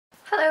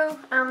Hello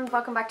and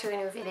welcome back to a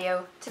new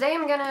video. Today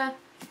I'm gonna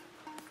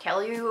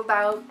tell you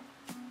about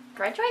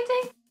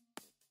graduating.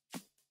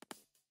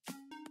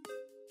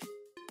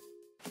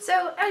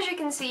 So as you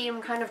can see,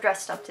 I'm kind of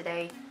dressed up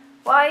today.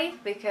 Why?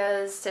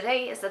 Because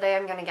today is the day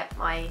I'm gonna get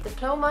my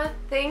diploma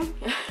thing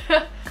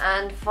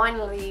and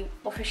finally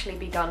officially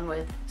be done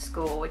with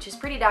school, which is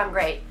pretty damn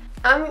great.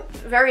 I'm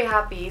very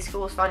happy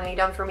school's finally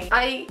done for me.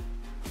 I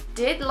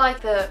did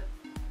like the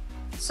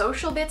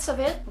social bits of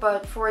it,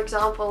 but for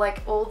example,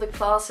 like all the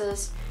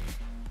classes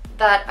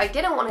that I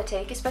didn't want to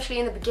take, especially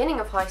in the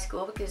beginning of high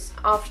school, because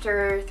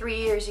after 3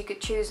 years you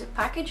could choose a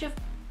package of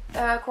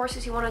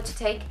courses you wanted to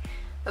take,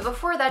 but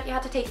before that you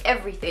had to take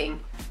everything.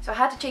 So I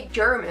had to take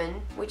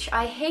German, which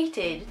I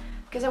hated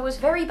because I was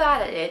very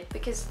bad at it,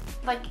 because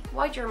like,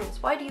 why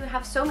Germans? Why do you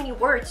have so many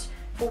words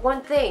for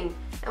one thing?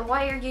 And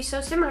why are you so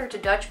similar to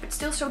Dutch but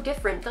still so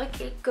different? Like,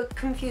 it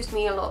confused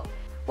me a lot.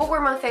 What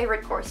were my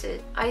favorite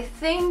courses? I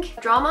think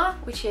drama,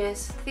 which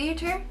is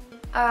theater.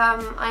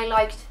 I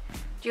liked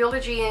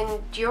geology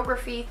and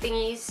geography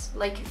thingies,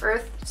 like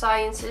earth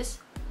sciences.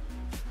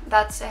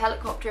 That's a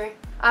helicopter.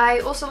 I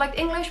also liked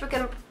English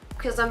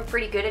because I'm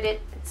pretty good at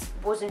it. It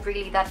wasn't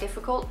really that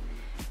difficult.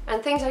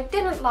 And things I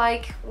didn't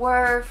like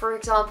were, for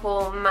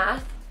example,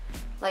 math.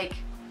 Like,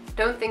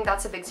 don't think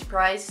that's a big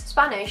surprise.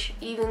 Spanish,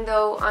 even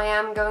though I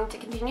am going to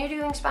continue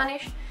doing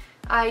Spanish,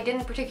 I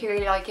didn't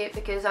particularly like it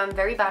because I'm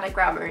very bad at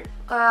grammar.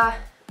 A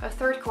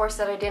third course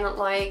that I didn't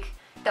like,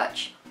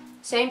 Dutch.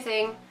 Same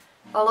thing,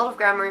 a lot of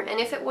grammar, and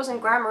if it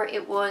wasn't grammar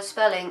it was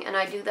spelling, and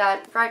I do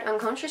that right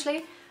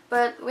unconsciously.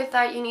 But with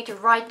that you need to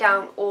write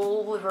down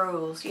all the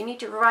rules. You need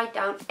to write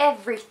down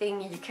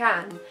everything you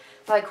can.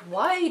 Like,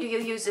 why do you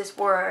use this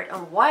word,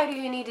 and why do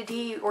you need a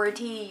D or a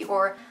T,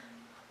 or...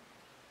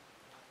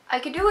 I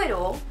could do it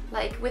all,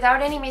 like,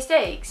 without any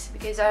mistakes,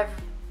 because I've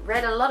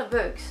read a lot of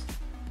books.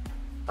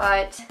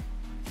 But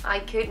I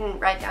couldn't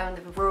write down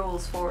the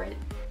rules for it.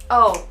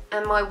 Oh,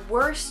 and my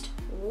worst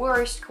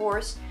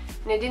course,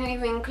 and I didn't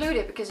even include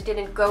it because it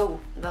didn't go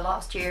the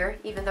last year,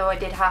 even though I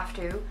did have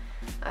to.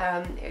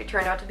 It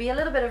turned out to be a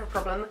little bit of a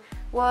problem,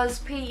 was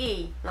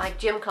PE, like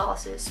gym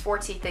classes,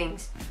 sportsy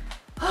things.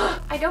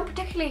 I don't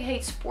particularly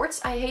hate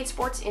sports, I hate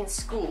sports in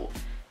school,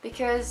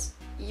 because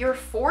you're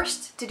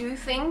forced to do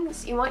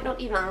things you might not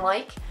even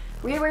like.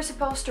 We were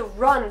supposed to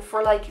run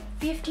for like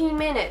 15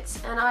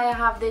 minutes, and I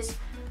have this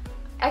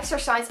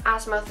exercise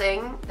asthma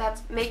thing that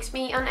makes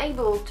me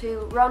unable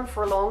to run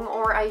for long,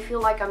 or I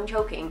feel like I'm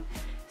choking.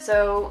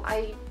 So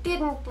I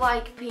didn't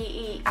like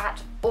PE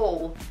at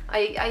all.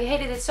 I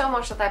hated it so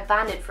much that I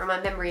banned it from my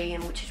memory,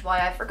 and which is why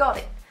I forgot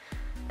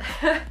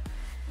it.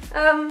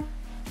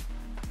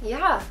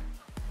 Yeah.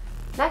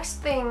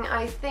 Next thing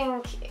I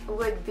think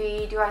would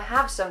be, do I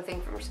have something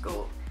from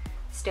school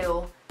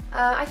still?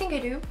 I think I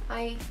do.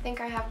 I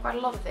think I have quite a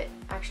lot of it,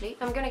 actually.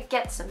 I'm gonna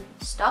get some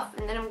stuff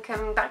and then I'm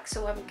coming back,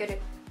 so I'm gonna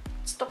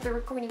stop the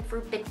recording for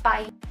a bit.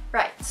 Bye.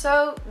 Right,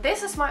 so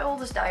this is my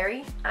oldest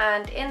diary,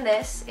 and in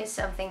this is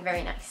something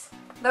very nice.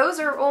 Those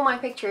are all my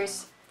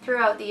pictures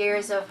throughout the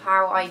years of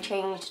how I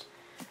changed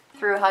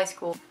through high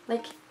school.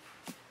 Like,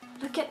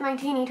 look at my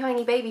teeny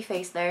tiny baby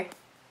face there.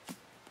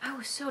 I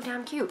was so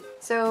damn cute.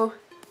 So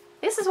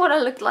this is what I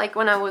looked like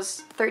when I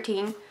was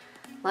 13,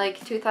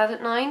 like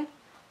 2009,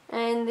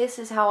 and this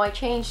is how I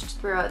changed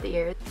throughout the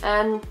years.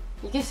 And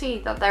you can see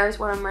that there's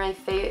where my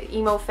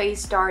emo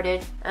phase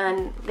started,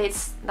 and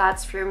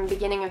that's from the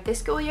beginning of this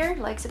school year,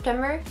 like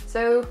September.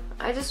 So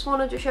I just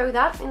wanted to show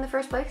that in the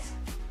first place,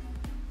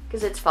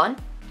 because it's fun.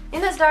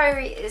 In this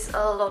diary is a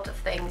lot of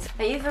things.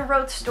 I even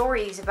wrote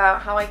stories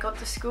about how I got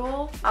to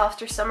school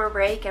after summer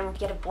break and would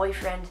get a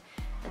boyfriend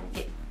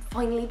and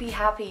finally be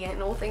happy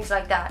and all things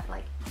like that.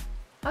 Like,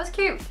 that was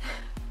cute.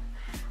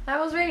 That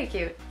was really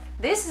cute.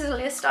 This is a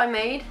list I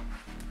made.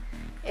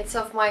 It's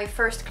of my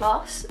first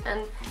class,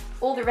 and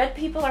all the red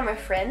people are my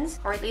friends,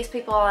 or at least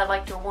people I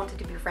liked or wanted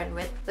to be friends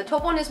with. The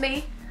top one is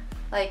me,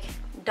 like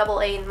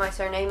double A in my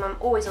surname, I'm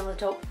always on the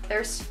top.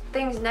 There's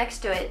things next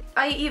to it.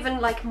 I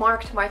even like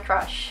marked my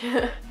crush.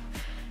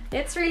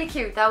 It's really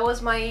cute. That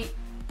was my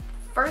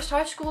first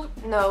high school,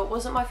 no, it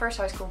wasn't my first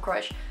high school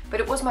crush, but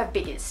it was my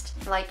biggest.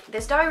 Like,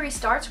 this diary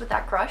starts with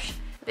that crush.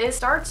 This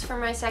starts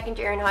from my second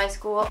year in high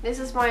school. This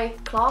is my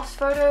class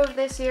photo of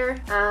this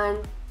year,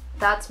 and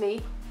that's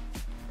me.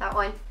 That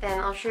one.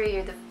 Then I'll show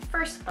you the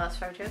first class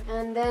photo,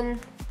 and then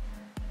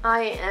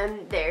I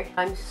am there.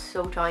 I'm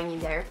so tiny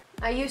there.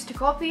 I used to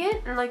copy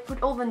it and like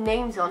put all the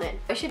names on it.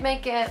 I should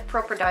make a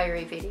proper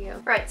diary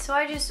video. Right, so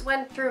I just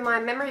went through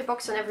my memory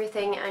box and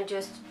everything and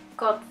just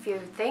got a few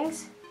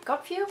things.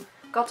 Got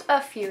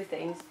a few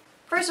things.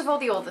 First of all,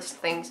 the oldest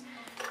things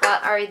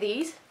that are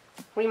these.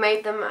 We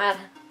made them at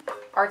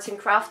arts and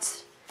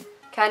crafts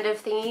kind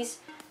of thingies,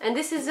 and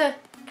this is a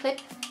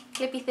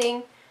clippy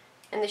thing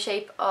in the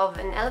shape of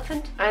an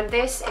elephant, and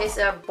this is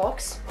a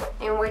box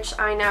in which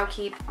I now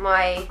keep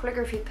my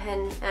calligraphy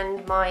pen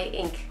and my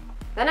ink.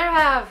 Then I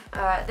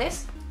have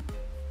this.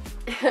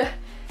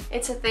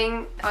 It's a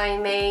thing I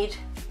made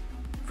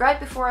right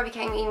before I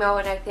became emo,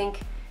 and I think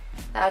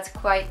that's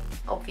quite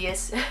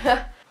obvious.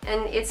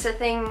 And it's a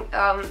thing,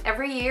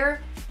 every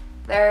year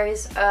there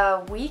is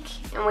a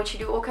week in which you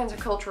do all kinds of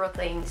cultural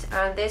things,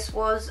 and this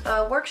was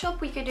a workshop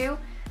we could do,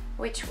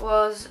 which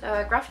was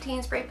graffiti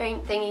and spray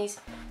paint thingies,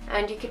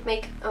 and you could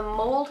make a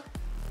mold,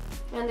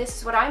 and this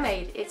is what I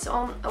made. It's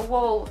on a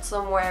wall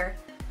somewhere.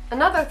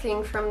 Another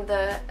thing from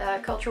the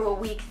cultural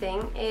week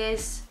thing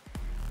is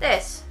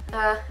this.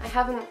 I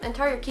have an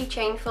entire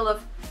keychain full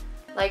of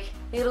like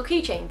little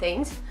keychain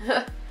things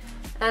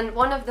and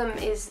one of them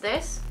is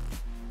this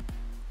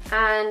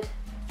and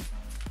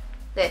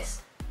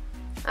this.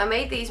 I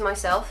made these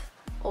myself,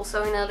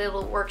 also in a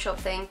little workshop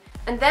thing.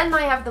 And then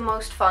I have the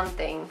most fun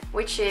thing,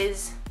 which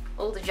is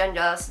all the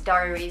agendas,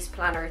 diaries,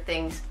 planner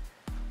things.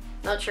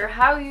 Not sure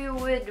how you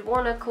would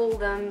want to call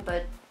them,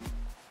 but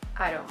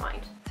I don't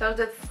mind. So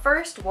the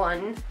first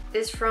one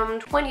is from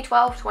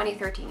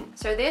 2012-2013.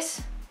 So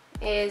this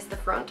is the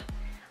front.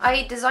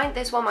 I designed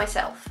this one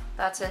myself.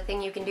 That's a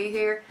thing you can do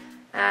here,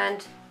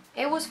 and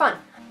it was fun.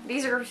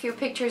 These are a few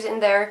pictures in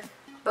there,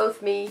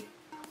 both me,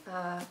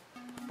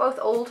 both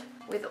old,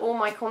 with all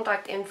my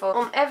contact info.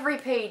 On every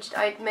page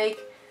I'd make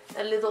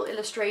a little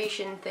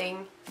illustration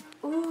thing.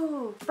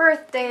 Ooh,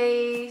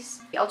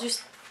 birthdays! I'll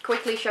just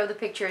quickly show the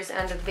pictures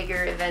and the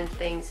bigger event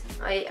things.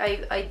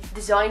 I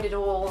designed it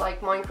all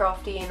like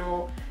Minecrafty and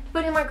all,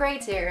 put in my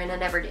grades here, and I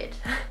never did.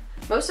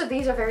 Most of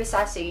these are very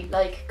sassy,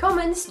 like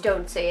comments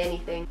don't say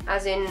anything,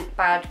 as in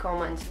bad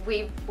comments.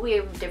 We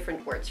have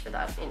different words for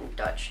that in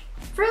Dutch.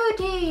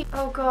 Fruity!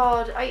 Oh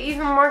god, I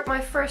even marked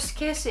my first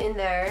kiss in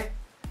there.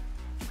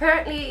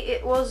 Apparently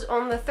it was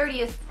on the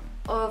 30th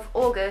of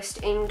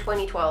August in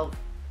 2012.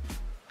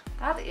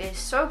 That is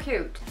so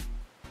cute.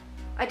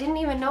 I didn't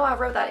even know I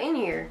wrote that in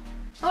here.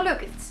 Oh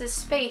look, it's a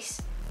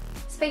space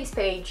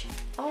page.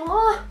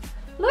 Oh,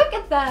 look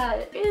at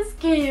that, it's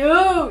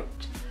cute.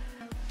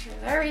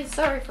 I'm very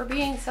sorry for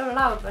being so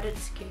loud, but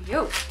it's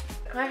cute.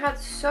 I had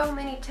so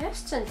many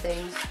tests and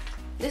things.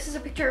 This is a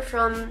picture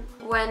from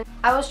when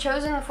I was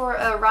chosen for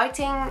a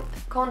writing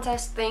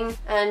contest thing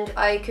and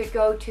I could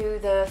go to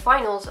the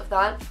finals of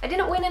that. I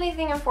didn't win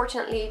anything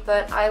unfortunately,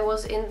 but I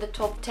was in the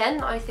top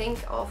 10 I think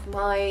of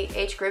my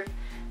age group.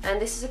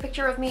 And this is a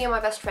picture of me and my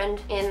best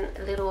friend in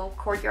a little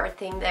courtyard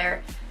thing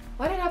there.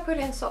 Why did I put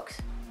in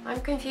socks?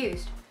 I'm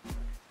confused.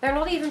 They're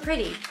not even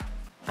pretty.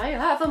 I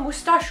have a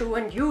moustache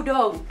and you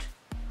don't.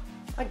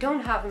 I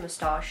don't have a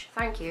moustache,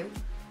 thank you.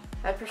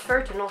 I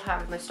prefer to not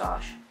have a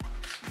moustache.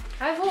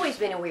 I've always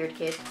been a weird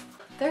kid.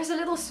 There's a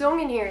little song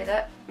in here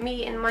that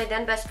me and my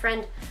then best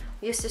friend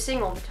used to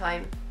sing all the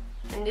time.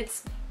 And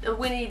it's a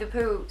Winnie the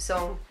Pooh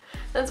song.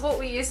 That's what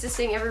we used to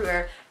sing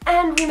everywhere.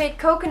 And we made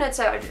coconuts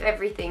out of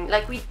everything.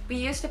 Like we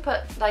used to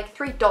put like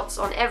 3 dots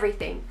on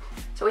everything.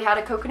 So we had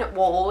a coconut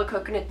wall, a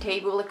coconut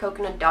table, a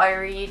coconut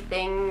diary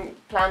thing,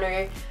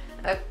 planner,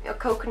 a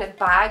coconut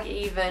bag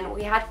even.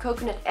 We had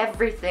coconut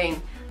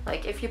everything.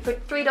 Like if you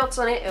put 3 dots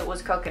on it, it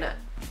was coconut.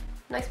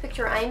 Next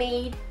picture I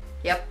made.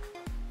 Yep.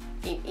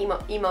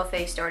 Emo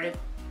phase started.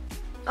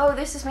 Oh,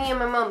 this is me and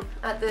my mum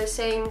at the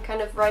same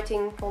kind of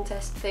writing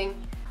contest thing.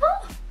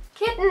 Oh,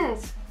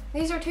 kittens!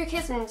 These are 2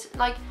 kittens.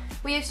 Like,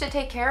 we used to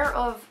take care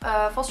of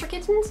foster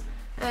kittens,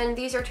 and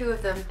these are 2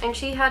 of them. And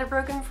she had a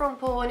broken front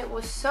paw, and it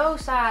was so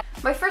sad.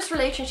 My first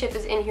relationship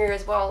is in here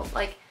as well.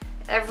 Like,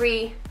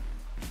 every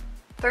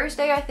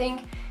Thursday, I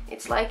think,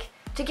 it's like,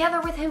 together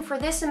with him for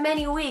this and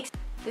many weeks.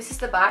 This is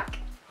the back.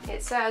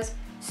 It says,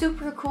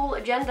 super cool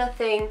agenda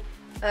thing.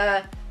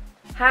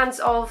 Hands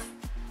off,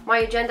 my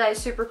agenda is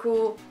super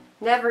cool,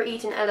 never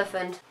eat an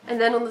elephant.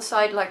 And then on the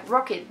side, like,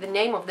 Rocket, the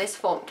name of this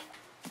font.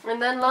 And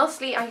then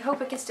lastly, I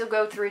hope I can still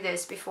go through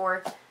this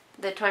before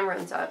the time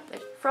runs out. The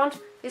front,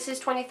 this is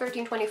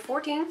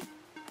 2013-2014.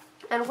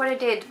 And what I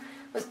did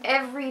was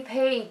every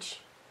page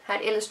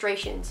had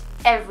illustrations,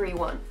 every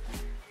one.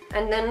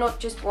 And then not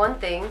just one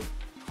thing,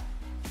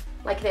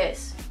 like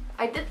this.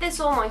 I did this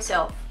all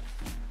myself.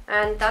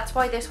 And that's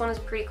why this one is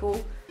pretty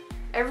cool.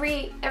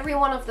 Every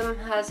one of them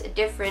has a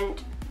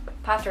different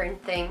pattern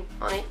thing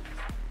on it.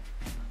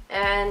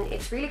 And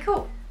it's really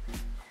cool.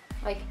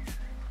 Like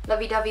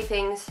lovey-dovey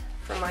things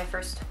from my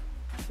first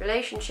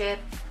relationship.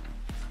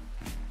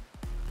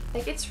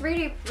 Like it's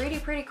really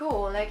pretty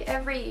cool. Like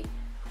every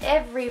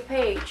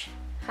page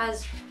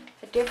has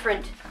a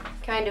different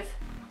kind of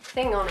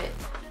thing on it.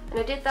 And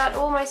I did that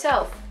all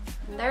myself.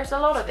 And there's a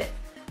lot of it.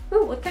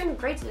 Ooh, what kind of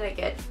grades did I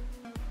get?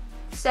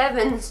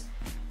 7s,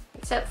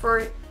 except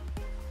for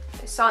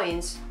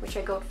science, which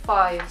I got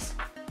 5s,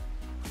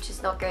 which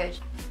is not good.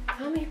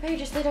 How many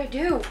pages did I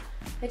do?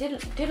 I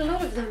did a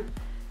lot of them.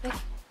 Like,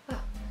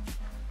 oh.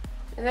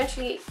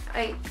 Eventually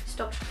I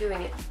stopped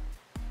doing it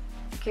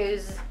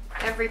because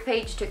every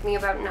page took me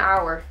about an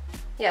hour.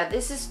 Yeah,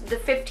 this is the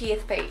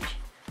 50th page.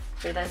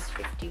 So that's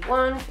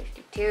 51,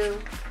 52,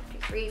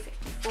 53,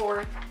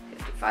 54,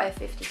 55,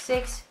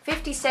 56,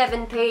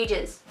 57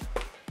 pages.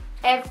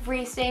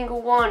 Every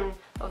single one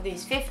of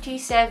these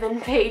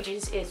 57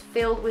 pages is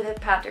filled with a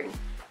pattern.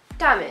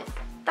 Damn it,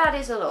 that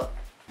is a lot.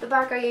 The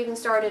back I even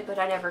started, but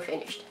I never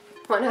finished.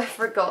 When I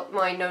forgot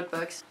my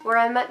notebooks. Where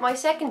I met my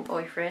second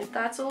boyfriend,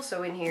 that's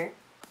also in here.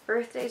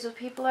 birthdays of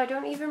people I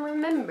don't even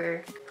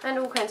remember, and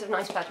all kinds of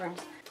nice patterns.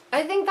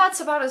 I think that's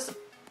about as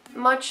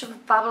much of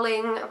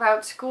babbling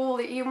about school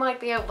that you might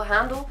be able to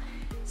handle.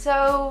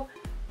 So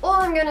all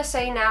I'm gonna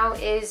say now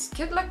is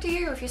good luck to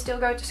you if you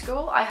still go to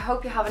school. I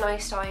hope you have a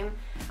nice time.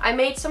 I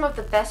made some of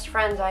the best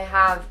friends I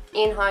have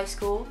in high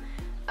school.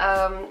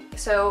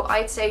 So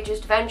I'd say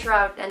just venture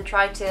out and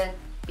try to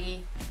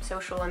be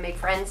social and make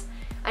friends.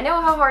 I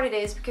know how hard it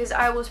is because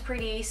I was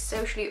pretty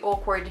socially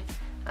awkward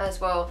as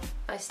well.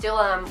 I still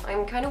am.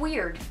 I'm kind of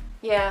weird.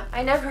 Yeah,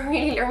 I never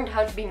really learned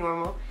how to be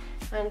normal,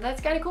 and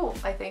that's kind of cool,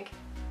 I think,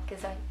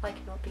 because I like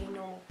not being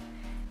normal.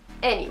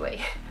 Anyway,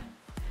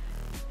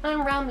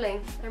 I'm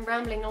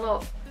rambling a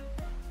lot.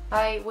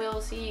 I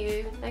will see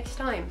you next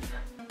time.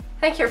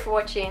 Thank you for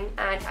watching,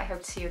 and I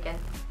hope to see you again.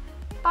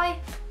 Bye!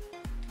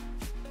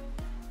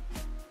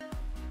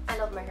 I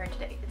love my hair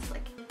today. It's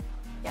like,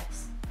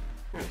 yes.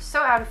 I'm so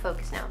out of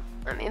focus now.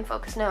 I'm in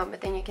focus now,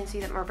 but then you can see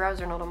that my brows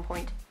are not on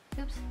point.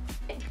 Oops.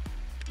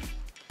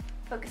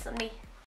 Focus on me.